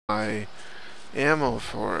buy ammo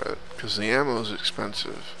for it because the ammo is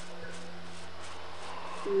expensive.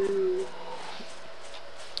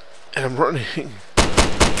 And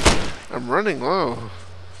I'm running low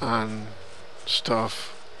on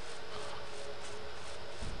stuff.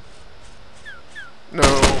 No.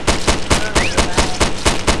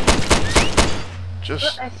 Just.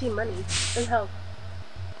 Look, I see money and health.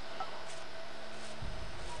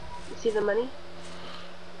 You see the money?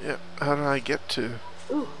 Yeah. How do I get to?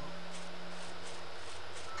 Ooh.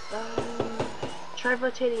 Try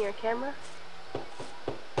rotating your camera.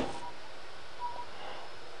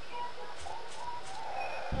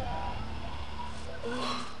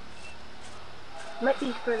 Might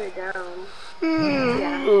be further down.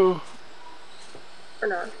 Yeah. Or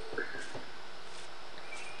not.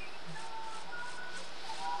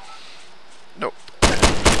 Nope.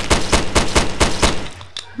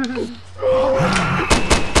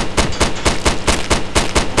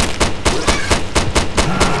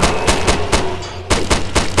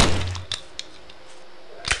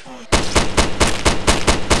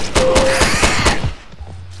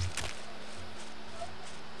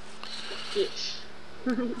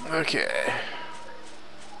 Okay.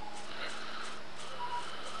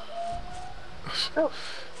 Oh.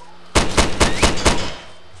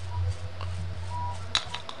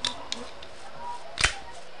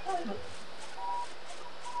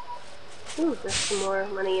 Ooh, there's some more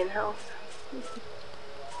money and health.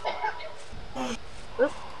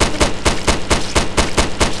 Oop.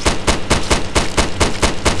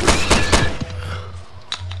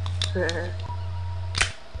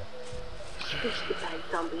 Push the bad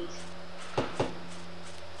zombies.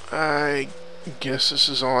 I guess this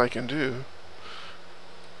is all I can do.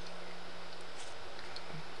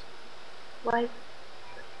 Why?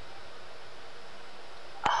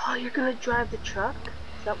 Oh, you're gonna drive the truck?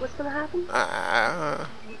 Is that what's gonna happen?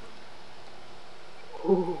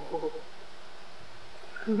 Ooh.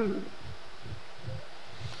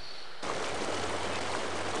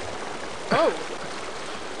 Oh.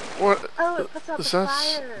 What? Oh, it puts out the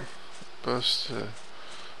fire. Supposed to.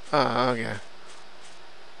 Oh, okay.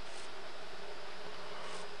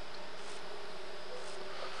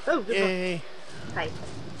 Oh, good Yay. one. Hi.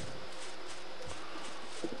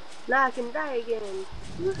 Now I can die again.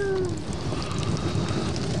 Woohoo!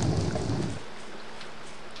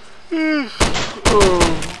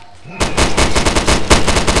 Oh.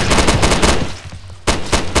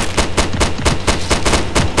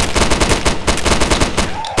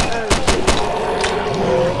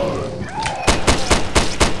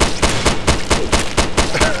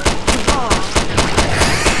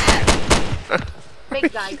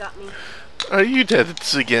 Big guy got me. Are you dead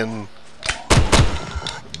again?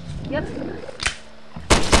 Yep.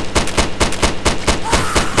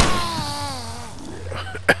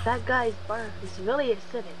 That guy's barf is really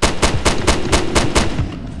acidic.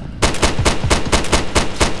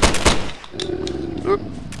 Oop.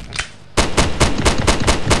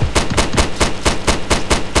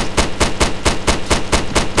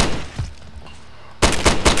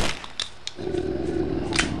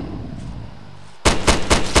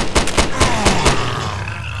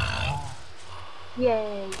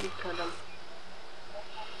 Yay, you killed him.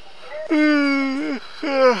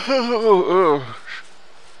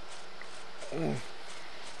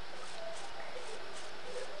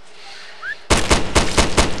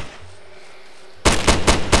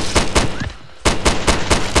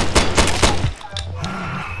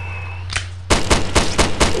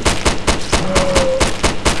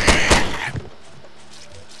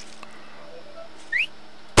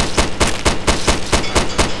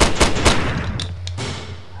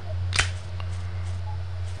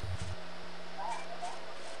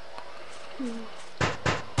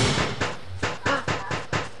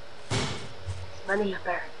 Money up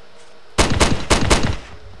there.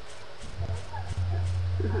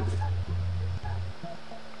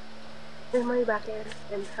 There's money back there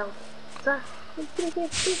and health. So,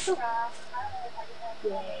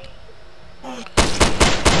 yay.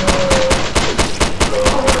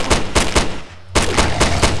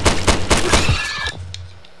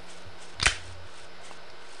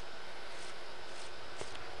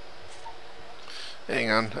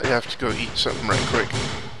 Hang on, I have to go eat something right quick.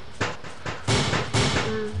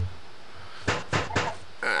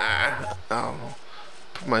 I'll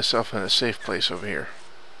put myself in a safe place over here.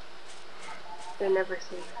 They're never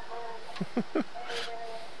safe.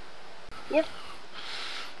 Yep.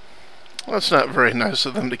 Well, that's not very nice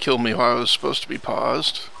of them to kill me while I was supposed to be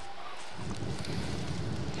paused.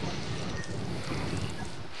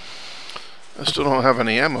 I still don't have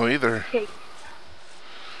any ammo either. Okay.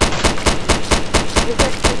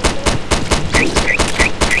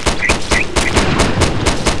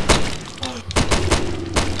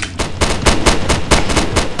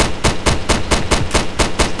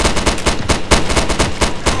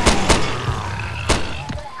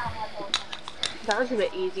 That was a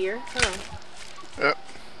bit easier, huh? Yep.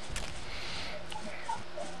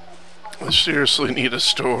 I seriously need a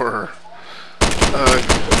store.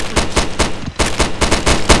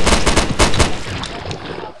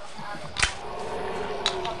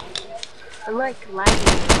 I'm like lagging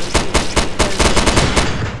around here because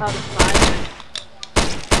of how the fire.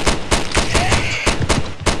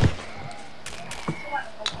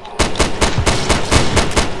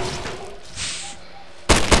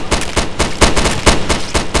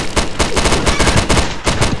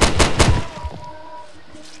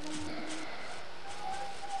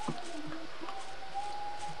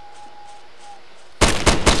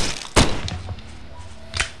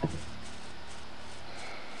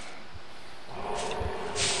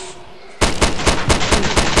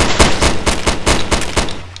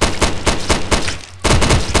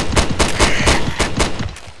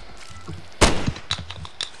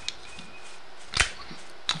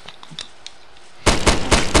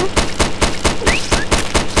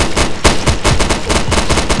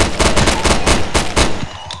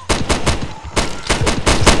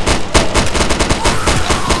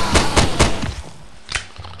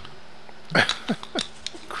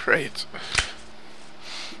 Great.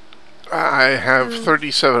 I have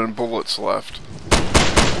 37 bullets left.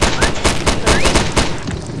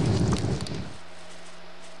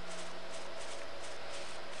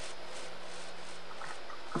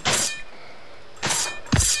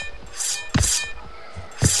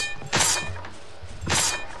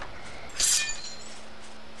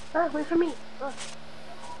 Ah, wait for me. Oh.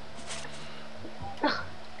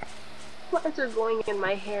 Flies are going in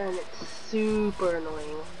my hair and it's super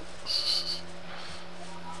annoying.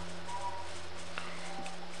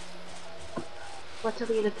 What are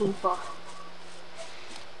we looking for?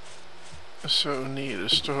 So need a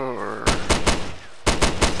store.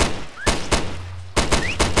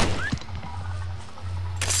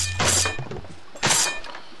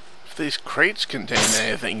 If these crates contain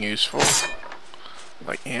anything useful,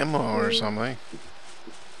 like ammo or something.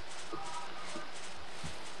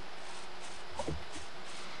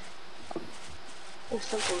 There's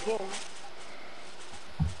something here.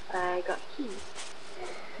 I got keys.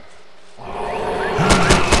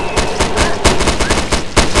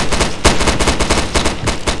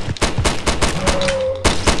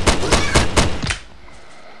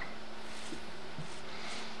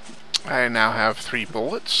 I now have 3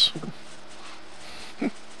 bullets.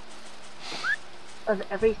 Of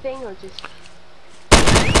everything or just...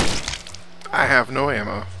 I have no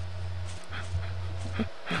ammo.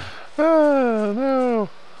 Oh no.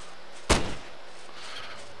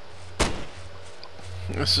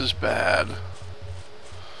 This is bad.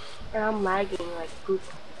 And I'm lagging like poop.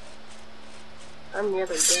 I'm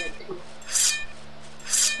nearly dead too.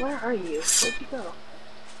 Where are you? Where'd you go?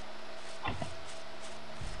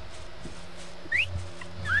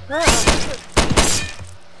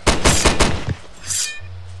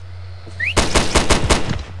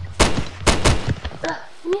 Ah,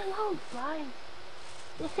 leave me alone, fly.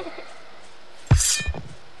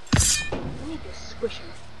 I need to squish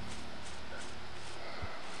him.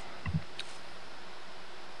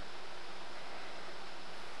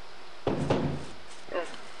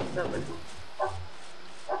 That one.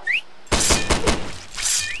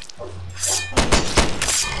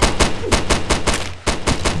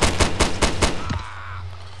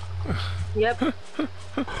 Yep.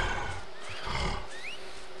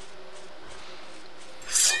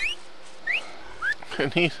 I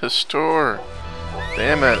need a store.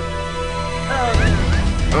 Damn it.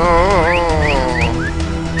 Oh.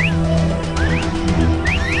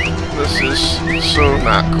 This is so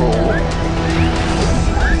not cool.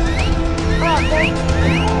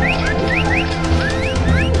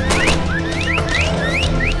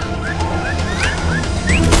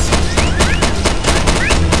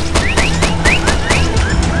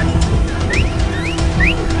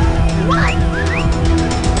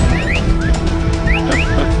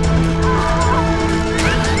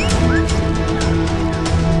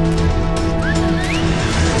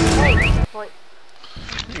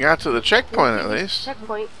 You got to the checkpoint at least.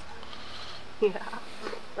 Checkpoint. Yeah.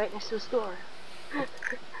 Right next to the store. Let's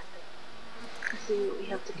see what we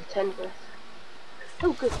have to contend with.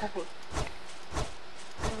 Oh, good, nothing.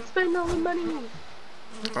 Spend all the money!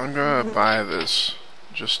 I'm gonna buy this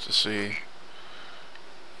just to see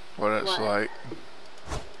what it's like.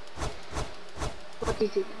 What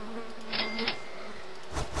is it?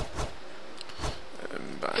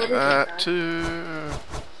 And buy that too.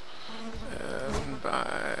 And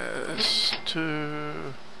buy this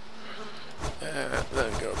too. And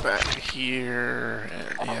then go back here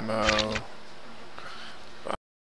and ammo.